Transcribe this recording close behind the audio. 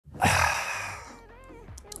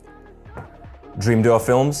DreamDuo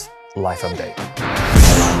Films Life Update.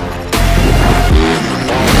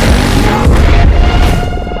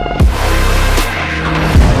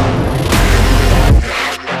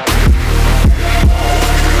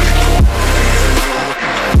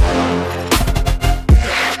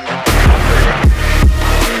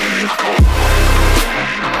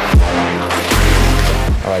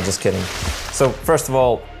 Alright, just kidding. So first of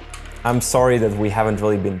all, I'm sorry that we haven't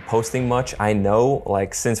really been posting much. I know,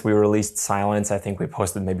 like, since we released Silence, I think we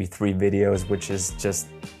posted maybe 3 videos, which is just,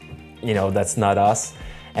 you know, that's not us.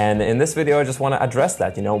 And in this video, I just want to address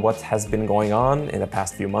that, you know, what has been going on in the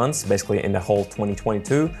past few months, basically in the whole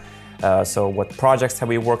 2022. So what projects have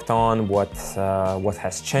we worked on, what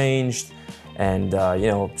has changed, and you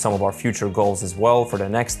know, some of our future goals as well for the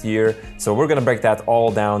next year. So we're gonna break that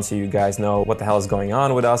all down so you guys know what the hell is going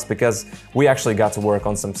on with us, because we actually got to work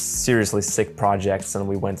on some seriously sick projects and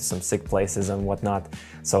we went to some sick places and whatnot.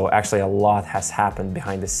 So actually a lot has happened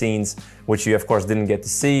behind the scenes, which you of course didn't get to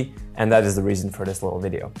see, and that is the reason for this little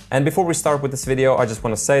video. And before we start with this video, I just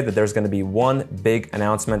want to say that there's going to be one big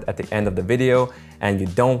announcement at the end of the video and you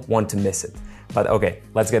don't want to miss it. But okay,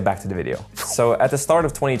 let's get back to the video. So at the start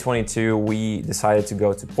of 2022, we decided to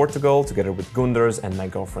go to Portugal together with Gunders and my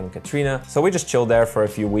girlfriend Katrina. So we just chilled there for a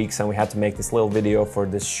few weeks and we had to make this little video for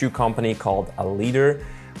this shoe company called A Leader.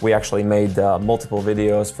 We actually made multiple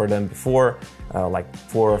videos for them before, like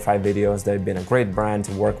 4 or 5 videos. They've been a great brand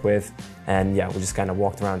to work with. And yeah, we just kind of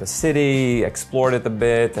walked around the city, explored it a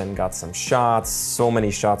bit and got some shots, so many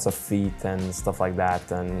shots of feet and stuff like that.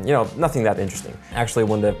 And you know, nothing that interesting. Actually,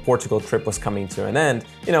 when the Portugal trip was coming to an end,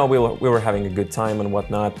 you know, we were having a good time and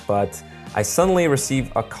whatnot, but I suddenly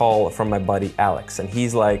received a call from my buddy Alex and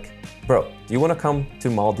he's like, bro, do you want to come to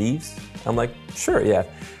Maldives? I'm like, sure, yeah.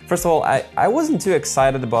 First of all, I wasn't too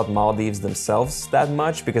excited about Maldives themselves that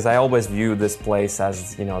much because I always view this place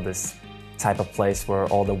as, you know, this type of place where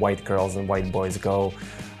all the white girls and white boys go,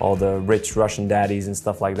 all the rich Russian daddies and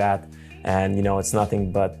stuff like that. And, you know, it's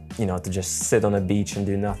nothing but, you know, to just sit on a beach and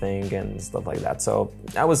do nothing and stuff like that. So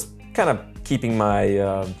I was kind of keeping my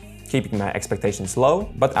expectations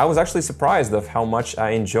low, but I was actually surprised of how much I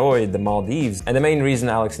enjoyed the Maldives. And the main reason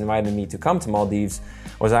Alex invited me to come to Maldives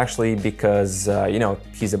was actually because, you know,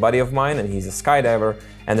 he's a buddy of mine and he's a skydiver.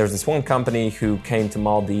 And there's this one company who came to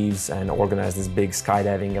Maldives and organized this big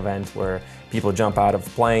skydiving event where people jump out of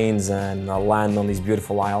planes and land on these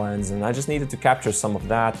beautiful islands. And I just needed to capture some of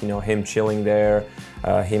that, you know, him chilling there,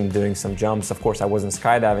 him doing some jumps. Of course, I wasn't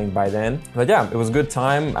skydiving by then, but yeah, it was a good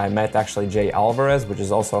time. I met actually Jay Alvarez, which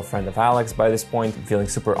is also a friend of Alex by this point. I'm feeling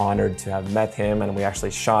super honored to have met him, and we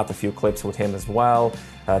actually shot a few clips with him as well,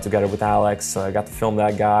 together with Alex. I got to film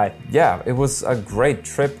that guy. Yeah, it was a great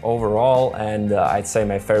trip overall, and I'd say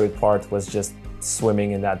my favorite part was just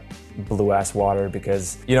swimming in that blue ass water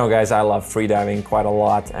because, you know guys, I love freediving quite a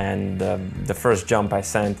lot, and the first jump I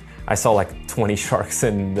sent, I saw like 20 sharks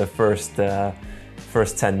in the first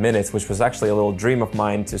 10 minutes, which was actually a little dream of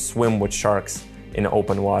mine to swim with sharks in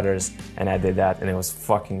open waters, and I did that and it was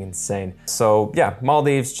fucking insane. So yeah,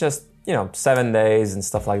 Maldives, just, you know, 7 days and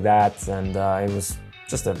stuff like that, and it was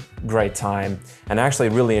just a great time, and I actually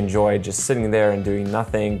really enjoyed just sitting there and doing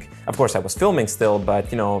nothing. Of course I was filming still,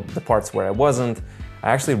 but you know, the parts where I wasn't, I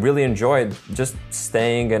actually really enjoyed just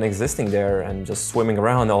staying and existing there and just swimming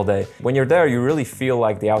around all day. When you're there, you really feel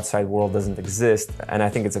like the outside world doesn't exist, and I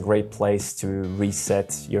think it's a great place to reset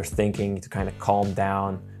your thinking, to kind of calm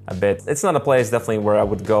down a bit. It's not a place definitely where I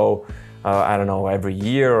would go I don't know, every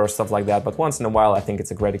year or stuff like that, but once in a while I think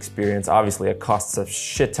it's a great experience. Obviously it costs a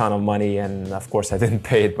shit ton of money, and of course I didn't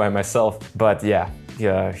pay it by myself, but yeah,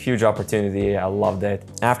 huge opportunity. I loved it.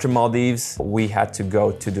 After Maldives, we had to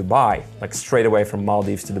go to Dubai, like straight away from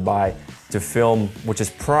Maldives to Dubai to film, which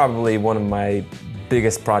is probably one of my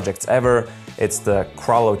biggest projects ever. It's the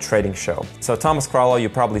Krallo trading show. So Thomas Krallo,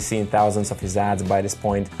 you've probably seen thousands of his ads by this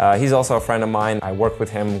point. He's also a friend of mine. I work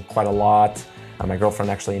with him quite a lot. My girlfriend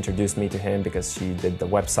actually introduced me to him because she did the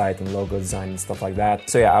website and logo design and stuff like that.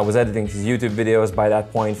 So yeah, I was editing his YouTube videos by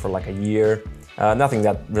that point for like a year. Nothing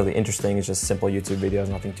that really interesting, it's just simple YouTube videos,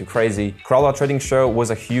 nothing too crazy. Krallo Trading Show was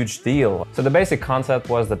a huge deal. So the basic concept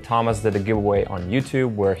was that Thomas did a giveaway on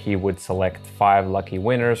YouTube where he would select 5 lucky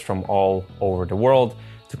winners from all over the world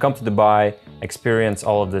to come to Dubai, experience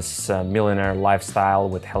all of this millionaire lifestyle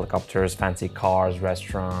with helicopters, fancy cars,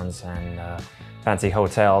 restaurants, and fancy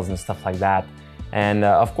hotels and stuff like that. And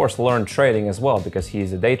of course learn trading as well, because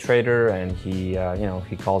he's a day trader and he, you know,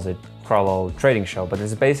 he calls it Krallo Trading Show. But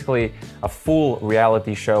it's basically a full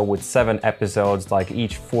reality show with 7 episodes, like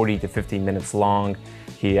each 40 to 50 minutes long.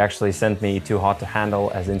 He actually sent me Too Hot to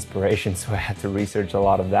Handle as inspiration, so I had to research a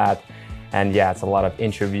lot of that. And yeah, it's a lot of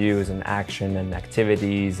interviews and action and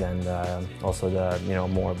activities, and also the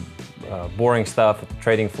more boring stuff at the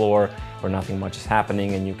trading floor where nothing much is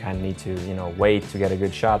happening and you kind of need to wait to get a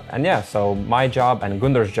good shot. And yeah, so my job and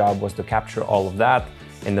Gundar's job was to capture all of that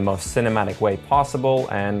in the most cinematic way possible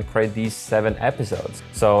and create these 7 episodes.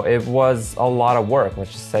 So it was a lot of work,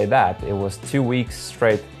 let's just say that. It was 2 weeks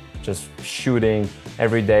straight just shooting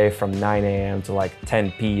every day from 9 a.m. to like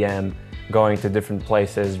 10 p.m. going to different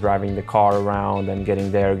places, driving the car around and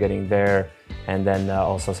getting there. And then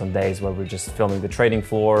also some days where we're just filming the trading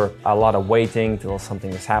floor, a lot of waiting till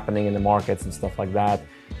something is happening in the markets and stuff like that.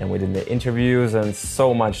 And we did the interviews and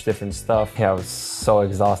so much different stuff. Yeah, it was so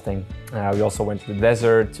exhausting. We also went to the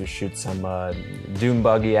desert to shoot some dune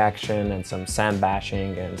buggy action and some sand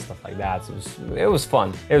bashing and stuff like that. So it was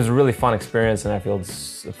fun. It was a really fun experience, and I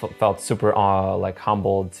felt super like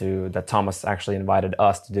humbled that Thomas actually invited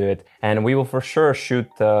us to do it. And we will for sure shoot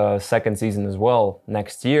the 2nd season as well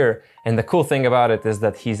next year. And the cool thing about it is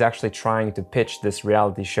that he's actually trying to pitch this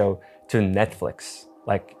reality show to Netflix.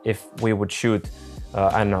 Like if we would shoot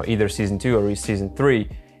I don't know, either season 2 or season 3,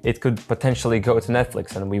 it could potentially go to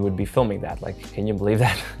Netflix and we would be filming that. Like, can you believe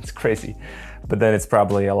that? It's crazy. But then it's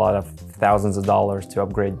probably a lot of thousands of dollars to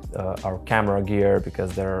upgrade our camera gear,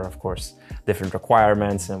 because there are, of course, different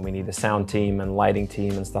requirements, and we need a sound team and lighting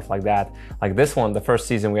team and stuff like that. Like this one, the 1st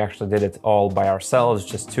season, we actually did it all by ourselves,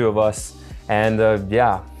 just 2 of us. And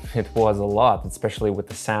yeah, it was a lot, especially with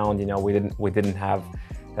the sound. We didn't have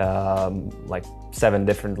like 7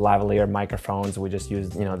 different lavalier microphones. We just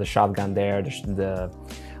used the shotgun there, the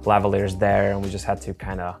lavaliers there, and we just had to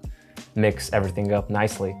kind of mix everything up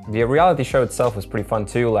nicely. The reality show itself was pretty fun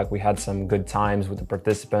too. Like we had some good times with the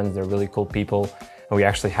participants. They're really cool people, and we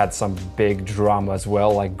actually had some big drama as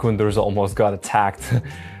well. Like Gundar's almost got attacked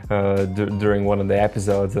during one of the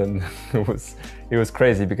episodes, and it was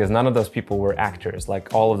crazy because none of those people were actors.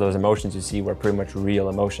 Like all of those emotions you see were pretty much real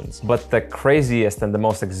emotions. But the craziest and the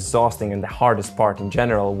most exhausting and the hardest part in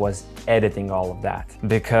general was editing all of that.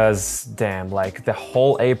 Because damn, like the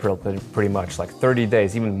whole April, pretty much like 30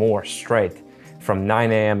 days, even more straight, from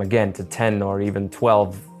 9 a.m. again to 10 or even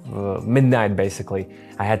 12 midnight basically,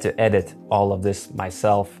 I had to edit all of this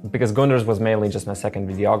myself, because Gundar's was mainly just my second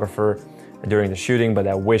videographer during the shooting, but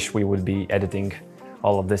I wish we would be editing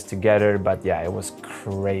all of this together. But yeah, it was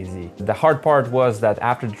crazy. The hard part was that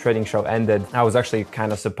after the trading show ended, I was actually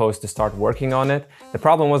kind of supposed to start working on it. The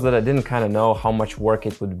problem was that I didn't kind of know how much work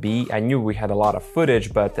it would be. I knew we had a lot of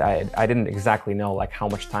footage, but I didn't exactly know like how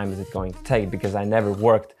much time is it going to take, because I never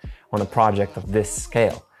worked on a project of this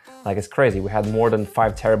scale. Like it's crazy. We had more than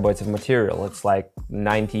 5 terabytes of material. It's like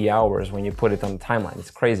 90 hours when you put it on the timeline.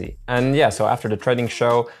 It's crazy. And yeah, so after the trading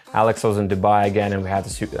show, Alex was in Dubai again, and we had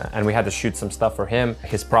to shoot some stuff for him.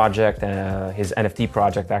 His project, his NFT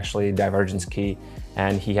project, actually, Divergence Key.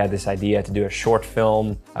 And he had this idea to do a short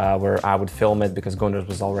film where I would film it, because Gunnar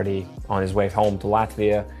was already on his way home to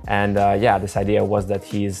Latvia. And yeah, this idea was that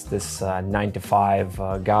he's this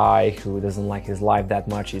 9-to-5 guy who doesn't like his life that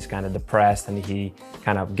much. He's kind of depressed, and he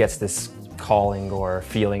kind of gets this calling or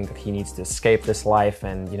feeling that he needs to escape this life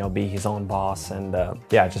and be his own boss, and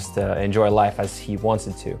yeah, just enjoy life as he wants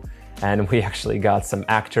it to. And we actually got some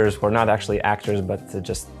actors, who are not actually actors, but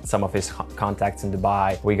just some of his contacts in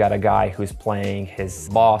Dubai. We got a guy who's playing his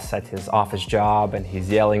boss at his office job, and he's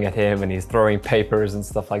yelling at him and he's throwing papers and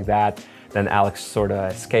stuff like that. Then Alex sort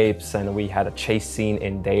of escapes, and we had a chase scene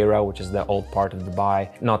in Deira, which is the old part of Dubai,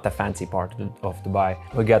 not the fancy part of Dubai.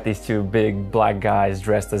 We got these 2 big black guys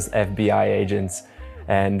dressed as FBI agents,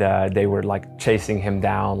 and they were like chasing him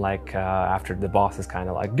down, like after the boss is kind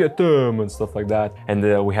of like, get them and stuff like that. And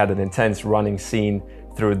we had an intense running scene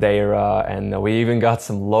through Deira, and we even got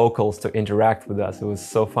some locals to interact with us. It was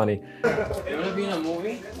so funny. You want to be in a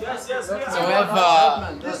movie? Yes, yes, So yes. we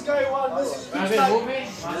have This guy won this. a movie?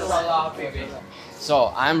 Baby.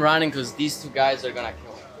 So I'm running because these 2 guys are gonna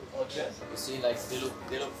kill me. You see, like they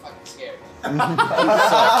look fucking scary.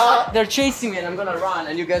 So, they're chasing me, and I'm gonna run,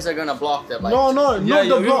 and you guys are gonna block them. Like, No, not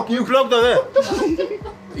the block. You block the way.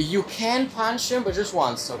 You can punch him, but just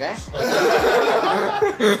once, okay?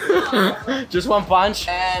 Just one punch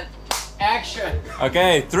and action.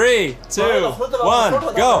 Okay, 3, 2,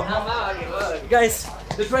 1, go! Guys,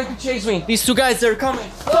 they're trying to chase me. These 2 guys, they're coming.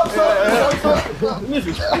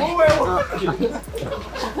 Amazing.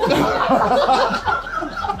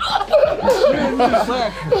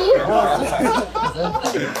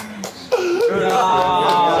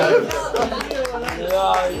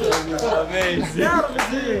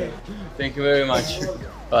 Thank you very much.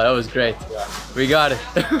 Oh, that was great. We got it.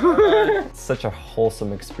 Such a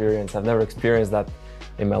wholesome experience. I've never experienced that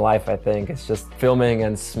in my life, I think. It's just filming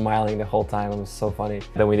and smiling the whole time. It was so funny.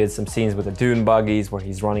 Then we did some scenes with the dune buggies where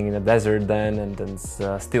he's running in the desert then and then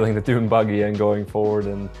stealing the dune buggy and going forward.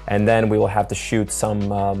 And then we will have to shoot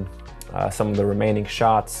some of the remaining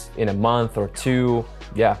shots in a month or two.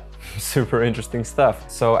 Yeah. Super interesting stuff.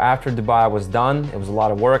 So after Dubai was done, it was a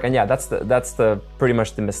lot of work, and yeah, that's the pretty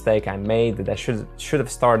much the mistake I made, that I should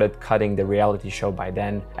have started cutting the reality show by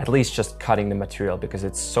then, at least just cutting the material, because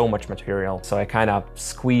it's so much material. So I kind of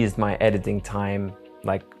squeezed my editing time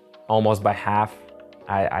like almost by half,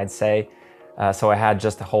 I'd say. So I had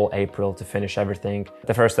just a whole April to finish everything.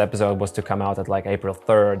 The first episode was to come out at like April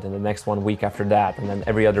 3rd, and the next one week after that, and then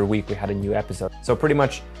every other week we had a new episode. So pretty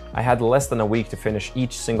much I had less than a week to finish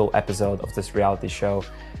each single episode of this reality show.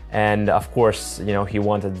 And of course, you know, he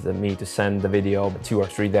wanted me to send the video 2 or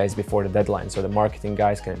 3 days before the deadline, so the marketing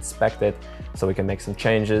guys can inspect it, so we can make some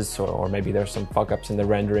changes, or maybe there's some fuck-ups in the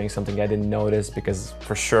rendering, something I didn't notice, because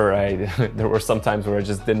for sure there were some times where I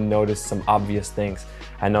just didn't notice some obvious things.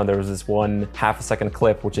 I know there was this one half-a-second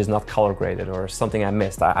clip which is not color graded, or something I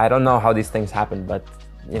missed. I don't know how these things happen, but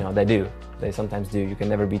you know, they do. They sometimes do. You can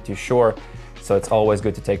never be too sure. So it's always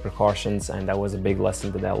good to take precautions, and that was a big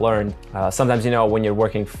lesson that I learned. Sometimes, you know, when you're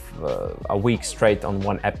working a week straight on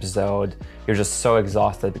one episode, you're just so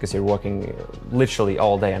exhausted because you're working literally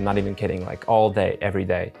all day. I'm not even kidding, like all day, every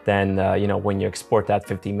day. Then, you know, when you export that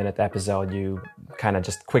 15-minute episode, you kind of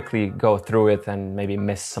just quickly go through it and maybe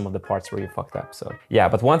miss some of the parts where you fucked up. So yeah,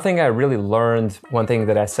 but one thing I really learned, one thing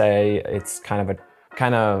that I say it's kind of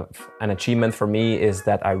an achievement for me, is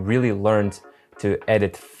that I really learned to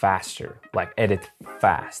edit faster, like edit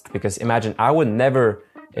fast. Because imagine, I would never,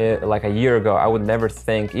 like a year ago, I would never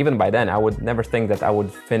think, even by then, I would never think that I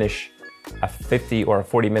would finish a 50 or a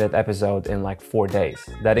 40-minute episode in like 4 days.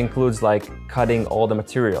 That includes like cutting all the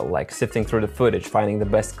material, like sifting through the footage, finding the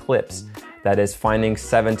best clips. That is finding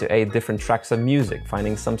 7 to 8 different tracks of music,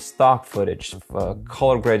 finding some stock footage,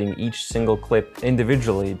 color grading each single clip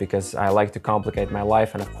individually, because I like to complicate my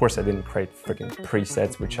life, and of course I didn't create freaking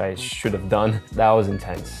presets, which I should have done. That was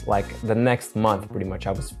intense. Like the next month, pretty much,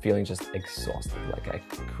 I was feeling just exhausted. Like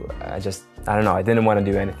I don't know, I didn't want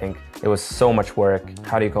to do anything. It was so much work.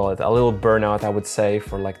 How do you call it? A little burnout, I would say,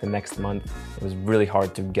 for like the next month. It was really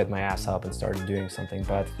hard to get my ass up and start doing something,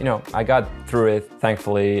 but you know, I got through it,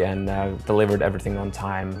 thankfully, and delivered everything on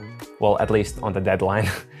time. Well, at least on the deadline.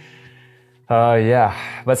 Yeah,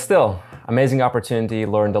 but still, amazing opportunity,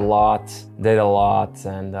 learned a lot, did a lot,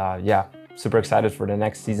 and yeah, super excited for the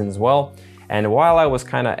next season as well. And while I was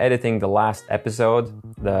kind of editing the last episode,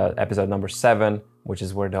 the episode number 7, which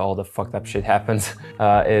is where all the fucked up shit happens,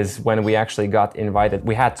 is when we actually got invited.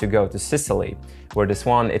 We had to go to Sicily, where this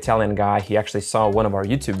one Italian guy, he actually saw one of our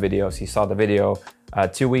YouTube videos. He saw the video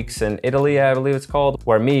 2 weeks in Italy, I believe it's called,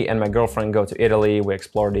 where me and my girlfriend go to Italy. We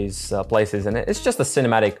explore these places, and it's just a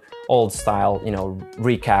cinematic, old style, you know,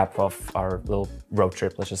 recap of our little road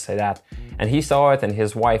trip, let's just say that. And he saw it, and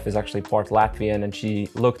his wife is actually part Latvian, and she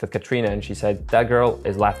looked at Katrina and she said, "That girl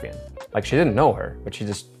is Latvian." Like, she didn't know her, but she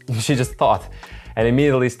just thought. And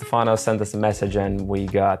immediately Stefano sent us a message, and we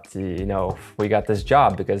got, you know, we got this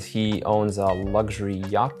job because he owns a luxury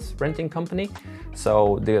yacht renting company.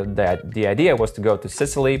 So the idea was to go to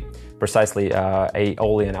Sicily, precisely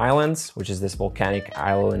Aeolian Islands, which is this volcanic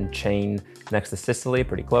island chain next to Sicily,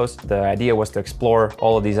 pretty close. The idea was to explore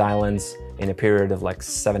all of these islands in a period of like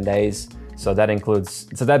 7 days. So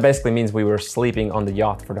that basically means we were sleeping on the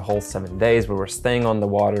yacht for the whole 7 days. We were staying on the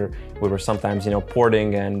water. We were sometimes, you know,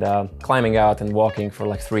 porting and climbing out and walking for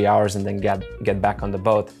like 3 hours and then get back on the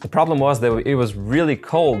boat. The problem was that it was really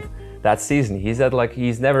cold that season. He said like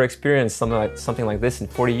he's never experienced something like this in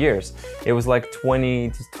 40 years. It was like 20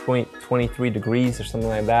 to 23 degrees or something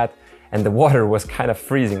like that. And the water was kind of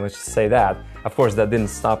freezing, let's just say that. Of course, that didn't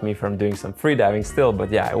stop me from doing some free diving still,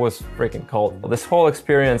 but yeah, it was freaking cold. This whole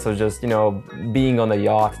experience of just, you know, being on the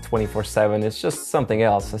yacht 24/7, it's just something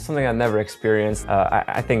else. It's something I never experienced.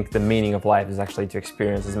 I think the meaning of life is actually to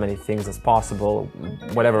experience as many things as possible,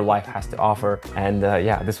 whatever life has to offer. And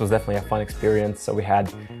yeah, this was definitely a fun experience. So we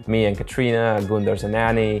had me and Katrina, Gundar's and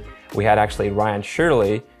Annie. We had actually Ryan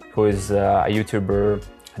Shirley, who is a YouTuber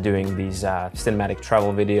doing these cinematic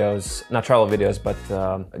travel videos, not travel videos, but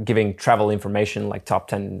giving travel information, like top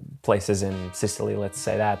 10 places in Sicily, let's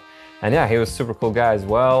say that. And yeah, he was a super cool guy as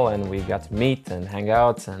well, and we got to meet and hang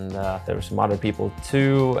out, and there were some other people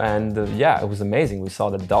too, and yeah, it was amazing. We saw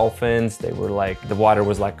the dolphins. They were like, the water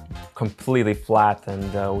was like completely flat,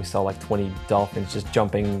 and we saw like 20 dolphins just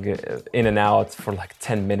jumping in and out for like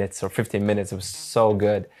 10 minutes or 15 minutes. It was so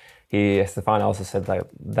good. Stefan also said that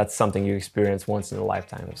that's something you experience once in a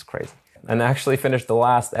lifetime. It was crazy. and actually finished the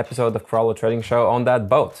last episode of Crawler Trading Show on that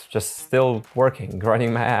boat, just still working,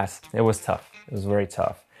 grinding my ass. It was tough, it was very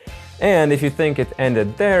tough. And if you think it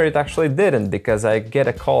ended there, it actually didn't, because I get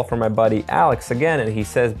a call from my buddy Alex again, and he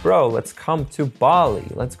says, bro, let's come to Bali.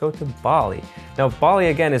 Let's go to Bali. Now, Bali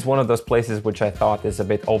again is one of those places which I thought is a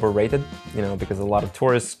bit overrated, you know, because a lot of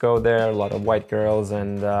tourists go there, a lot of white girls,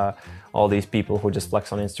 and all these people who just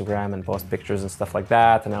flex on Instagram and post pictures and stuff like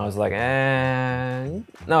that. And I was like,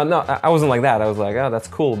 no, I wasn't like that. I was like, oh, that's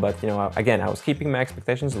cool. But, you know, again, I was keeping my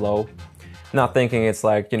expectations low, not thinking it's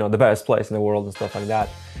like, you know, the best place in the world and stuff like that.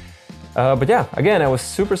 But yeah, again, I was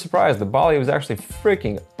super surprised that Bali was actually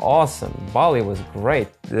freaking awesome. Bali was great.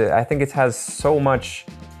 I think it has so much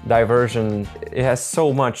diversion. It has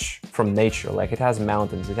so much from nature. Like, it has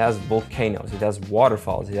mountains, it has volcanoes, it has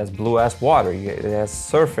waterfalls, it has blue-ass water, it has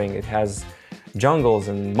surfing, it has jungles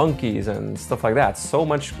and monkeys and stuff like that. So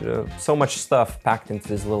much stuff packed into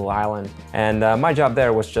this little island. And my job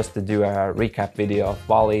there was just to do a recap video of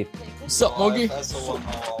Bali. What's up, monkey?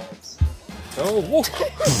 Oh,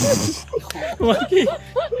 monkey!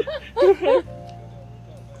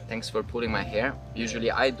 Thanks for pulling my hair.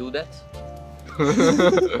 Usually I do that.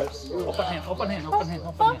 Open hand.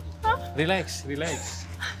 Relax.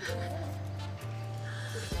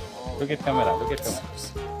 Look at camera.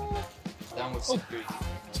 Down with security.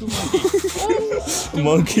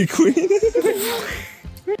 Monkey queen.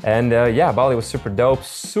 And yeah, Bali was super dope,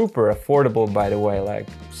 super affordable, by the way. Like,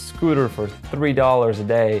 scooter for $3 a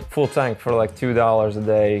day, full tank for like $2 a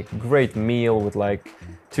day, great meal with like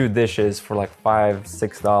 2 dishes for like $5,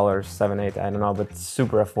 $6, $7, $8, I don't know, but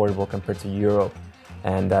super affordable compared to Europe.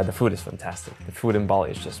 And the food is fantastic. The food in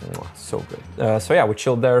Bali is just so good. So yeah, we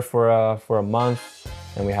chilled there for a month,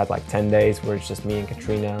 and we had like 10 days where it's just me and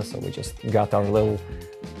Katrina. So we just got our little,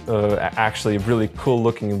 actually really cool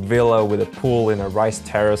looking villa with a pool in a rice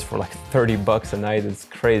terrace for like $30 a night. It's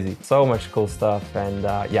crazy. So much cool stuff. And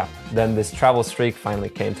yeah, then this travel streak finally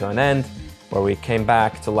came to an end, where we came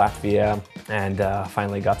back to Latvia and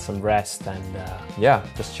finally got some rest, and yeah,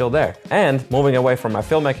 just chill there. And moving away from my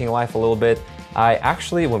filmmaking life a little bit, I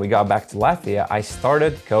actually, when we got back to Latvia, I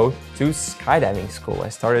started go to skydiving school.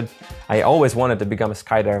 I always wanted to become a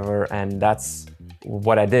skydiver, and that's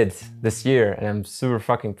what I did this year, and I'm super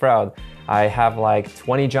fucking proud. I have like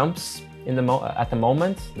 20 jumps at the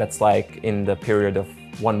moment. That's like in the period of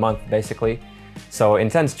 1 month, basically. So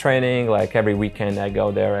intense training, like every weekend I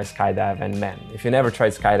go there, I skydive, and man, if you never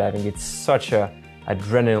tried skydiving, it's such a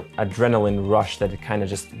adrenaline rush that it kind of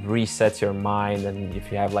just resets your mind. And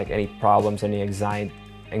if you have like any problems, any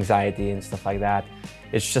anxiety and stuff like that,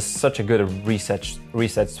 it's just such a good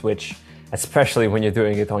reset switch, especially when you're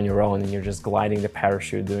doing it on your own and you're just gliding the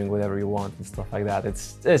parachute, doing whatever you want and stuff like that.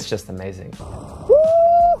 It's just amazing.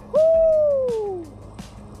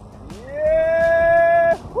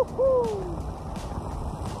 Yeah!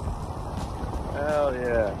 Hell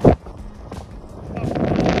yeah.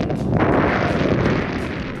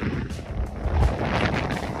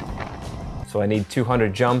 So I need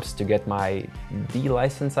 200 jumps to get my D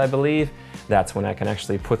license, I believe. That's when I can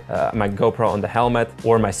actually put my GoPro on the helmet,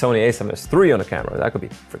 or my Sony a7S III on the camera. That could be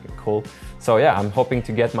freaking cool. So yeah, I'm hoping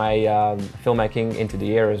to get my filmmaking into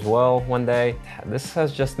the air as well one day. This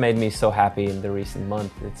has just made me so happy in the recent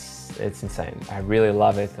month. It's insane. I really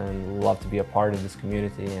love it and love to be a part of this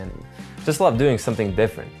community, and just love doing something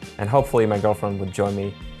different. And hopefully my girlfriend would join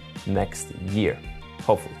me next year.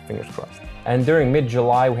 Hopefully, fingers crossed. And during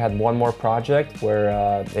mid-July, we had one more project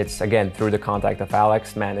where it's, again, through the contact of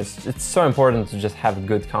Alex. Man, it's so important to just have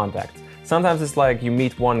good contact. Sometimes it's like you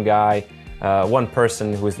meet one guy, one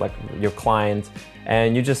person who is like your client,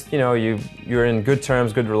 and you just, you know, you're in good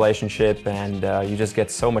terms, good relationship, and you just get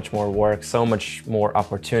so much more work, so much more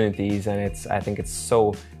opportunities, and I think it's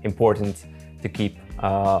so important to keep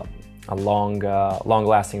a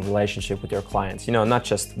long-lasting relationship with your clients, you know, not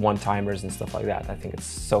just one-timers and stuff like that. I think it's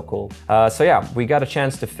so cool. So yeah, we got a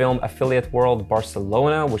chance to film Affiliate World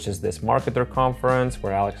Barcelona, which is this marketer conference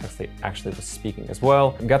where Alex actually was speaking as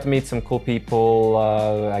well. Got to meet some cool people.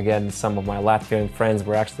 Again, some of my Latvian friends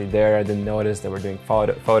were actually there. I didn't notice they were doing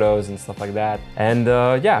photos and stuff like that. And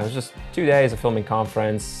yeah, it was just 2 days of filming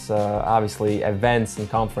conference. Obviously, events and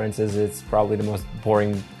conferences, it's probably the most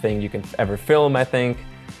boring thing you can ever film, I think.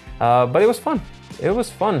 But it was fun. It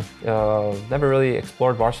was fun. Never really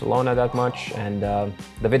explored Barcelona that much, and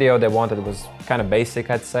the video they wanted was kind of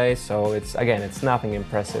basic, I'd say. So it's nothing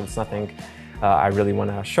impressive. It's nothing I really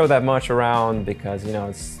want to show that much around, because you know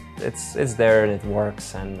it's there and it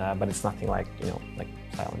works, and but it's nothing like, you know, like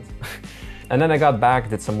silence. And then I got back,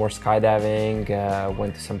 did some more skydiving,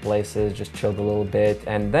 went to some places, just chilled a little bit.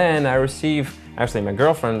 And then I received, actually my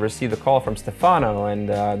girlfriend received a call from Stefano, and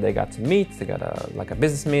they got to meet, they got a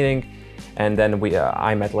business meeting. And then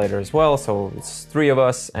I met later as well, so it's 3 of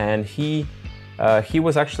us. And he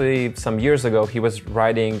was actually, some years ago, he was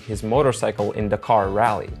riding his motorcycle in Dakar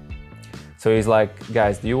Rally. So he's like,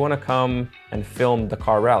 guys, do you want to come and film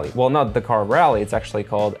Dakar Rally? Well, not Dakar Rally, it's actually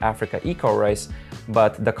called Africa Eco Race,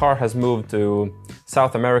 but Dakar has moved to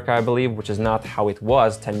South America, I believe, which is not how it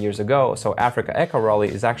was 10 years ago. So Africa Eco Rally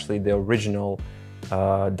is actually the original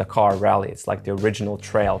Dakar Rally. It's like the original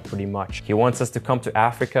trail, pretty much. He wants us to come to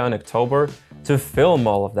Africa in October to film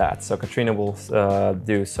all of that. So Katrina will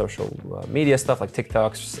do social media stuff like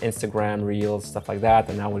TikToks, Instagram, Reels, stuff like that,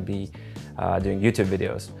 and I will be doing YouTube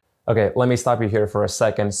videos. Okay, let me stop you here for a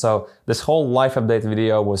second. So this whole life update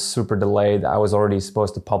video was super delayed. I was already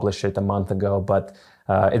supposed to publish it a month ago, but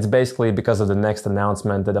it's basically because of the next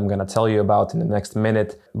announcement that I'm gonna tell you about in the next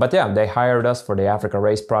minute. But yeah, they hired us for the Africa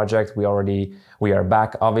Race project. We are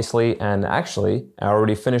back, obviously, and actually I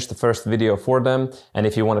already finished the first video for them. And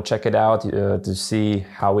if you want to check it out to see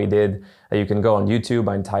how we did, you can go on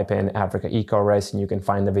YouTube and type in Africa Eco Race and you can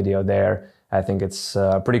find the video there. I think it's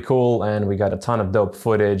pretty cool, and we got a ton of dope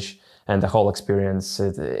footage, and the whole experience,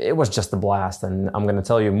 it was just a blast. And I'm gonna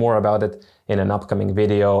tell you more about it in an upcoming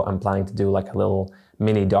video. I'm planning to do like a little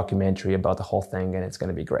mini documentary about the whole thing, and it's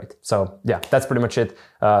gonna be great. So yeah, that's pretty much it.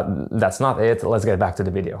 That's not it. Let's get back to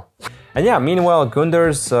the video. And yeah, meanwhile,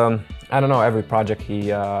 Gunder's, I don't know every project he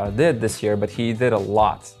did this year, but he did a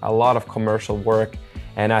lot of commercial work,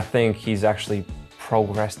 and I think he's actually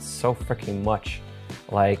progressed so freaking much.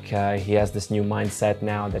 Like he has this new mindset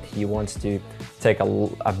now that he wants to take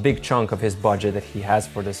a big chunk of his budget that he has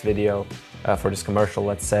for this video, for this commercial,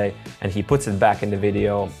 let's say, and he puts it back in the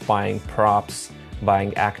video, buying props,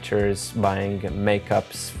 buying actors, buying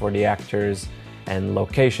makeups for the actors and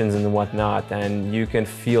locations and whatnot, and you can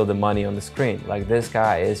feel the money on the screen. Like, this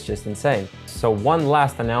guy is just insane. So one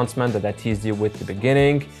last announcement that I teased you with at the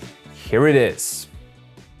beginning, here it is.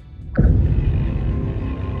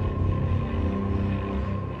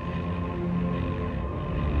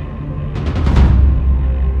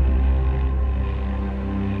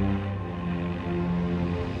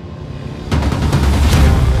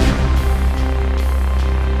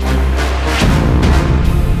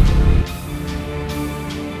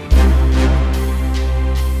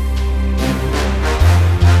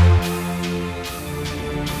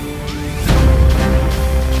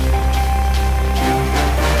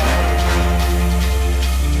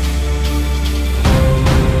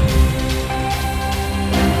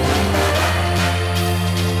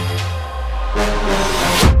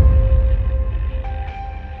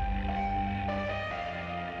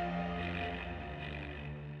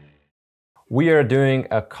 We are doing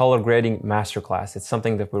a color grading masterclass. It's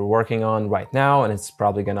something that we're working on right now, and it's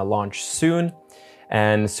probably gonna launch soon.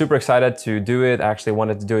 And super excited to do it. I actually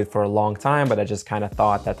wanted to do it for a long time, but I just kind of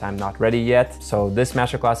thought that I'm not ready yet. So this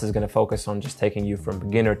masterclass is gonna focus on just taking you from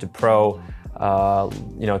beginner to pro,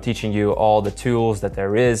 you know, teaching you all the tools that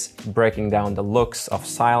there is, breaking down the looks of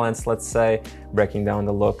silence, let's say, breaking down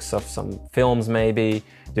the looks of some films maybe,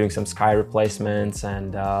 doing some sky replacements,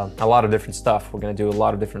 and a lot of different stuff. We're gonna do a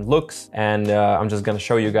lot of different looks, and I'm just gonna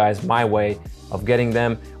show you guys my way of getting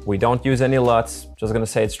them. We don't use any LUTs, just gonna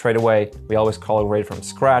say it straight away. We always color grade from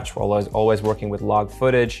scratch. We're always working with log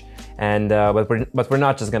footage, and but we're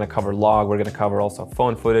not just gonna cover log, we're gonna cover also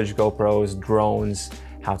phone footage, GoPros, drones,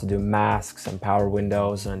 how to do masks and power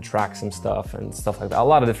windows and track some stuff and stuff like that, a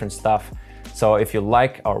lot of different stuff. So if you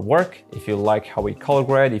like our work, if you like how we color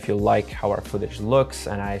grade, if you like how our footage looks,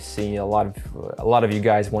 and I see a lot of you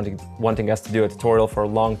guys wanting us to do a tutorial for a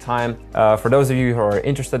long time. For those of you who are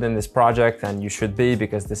interested in this project, and you should be,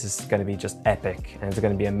 because this is going to be just epic and it's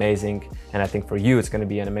going to be amazing. And I think for you, it's going to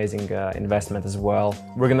be an amazing investment as well.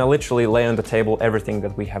 We're going to literally lay on the table everything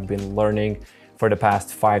that we have been learning for the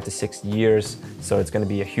past 5 to 6 years. So it's gonna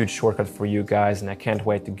be a huge shortcut for you guys, and I can't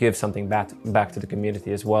wait to give something back to the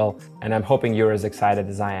community as well. And I'm hoping you're as excited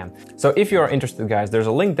as I am. So if you are interested, guys, there's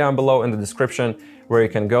a link down below in the description where you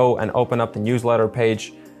can go and open up the newsletter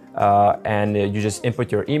page, and you just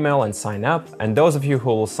input your email and sign up. And those of you who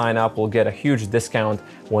will sign up will get a huge discount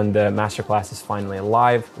when the masterclass is finally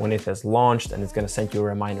live, when it has launched, and it's going to send you a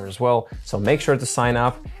reminder as well. So make sure to sign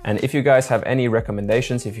up. And if you guys have any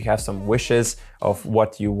recommendations, if you have some wishes of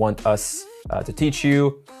what you want us to teach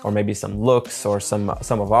you, or maybe some looks or some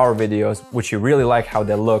of our videos, which you really like how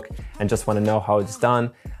they look and just want to know how it's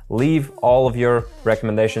done, leave all of your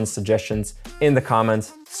recommendations, suggestions in the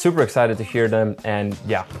comments. Super excited to hear them. And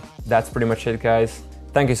yeah, that's pretty much it, guys.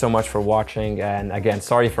 thank you so much for watching. And again,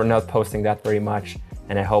 sorry for not posting that very much.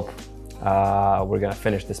 And I hope we're gonna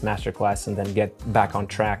finish this masterclass and then get back on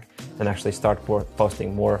track and actually start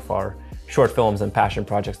posting more of our short films and passion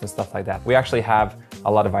projects and stuff like that. We actually have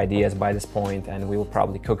a lot of ideas by this point, and we will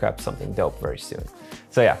probably cook up something dope very soon.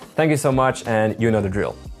 So yeah, thank you so much, and you know the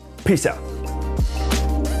drill. Peace out.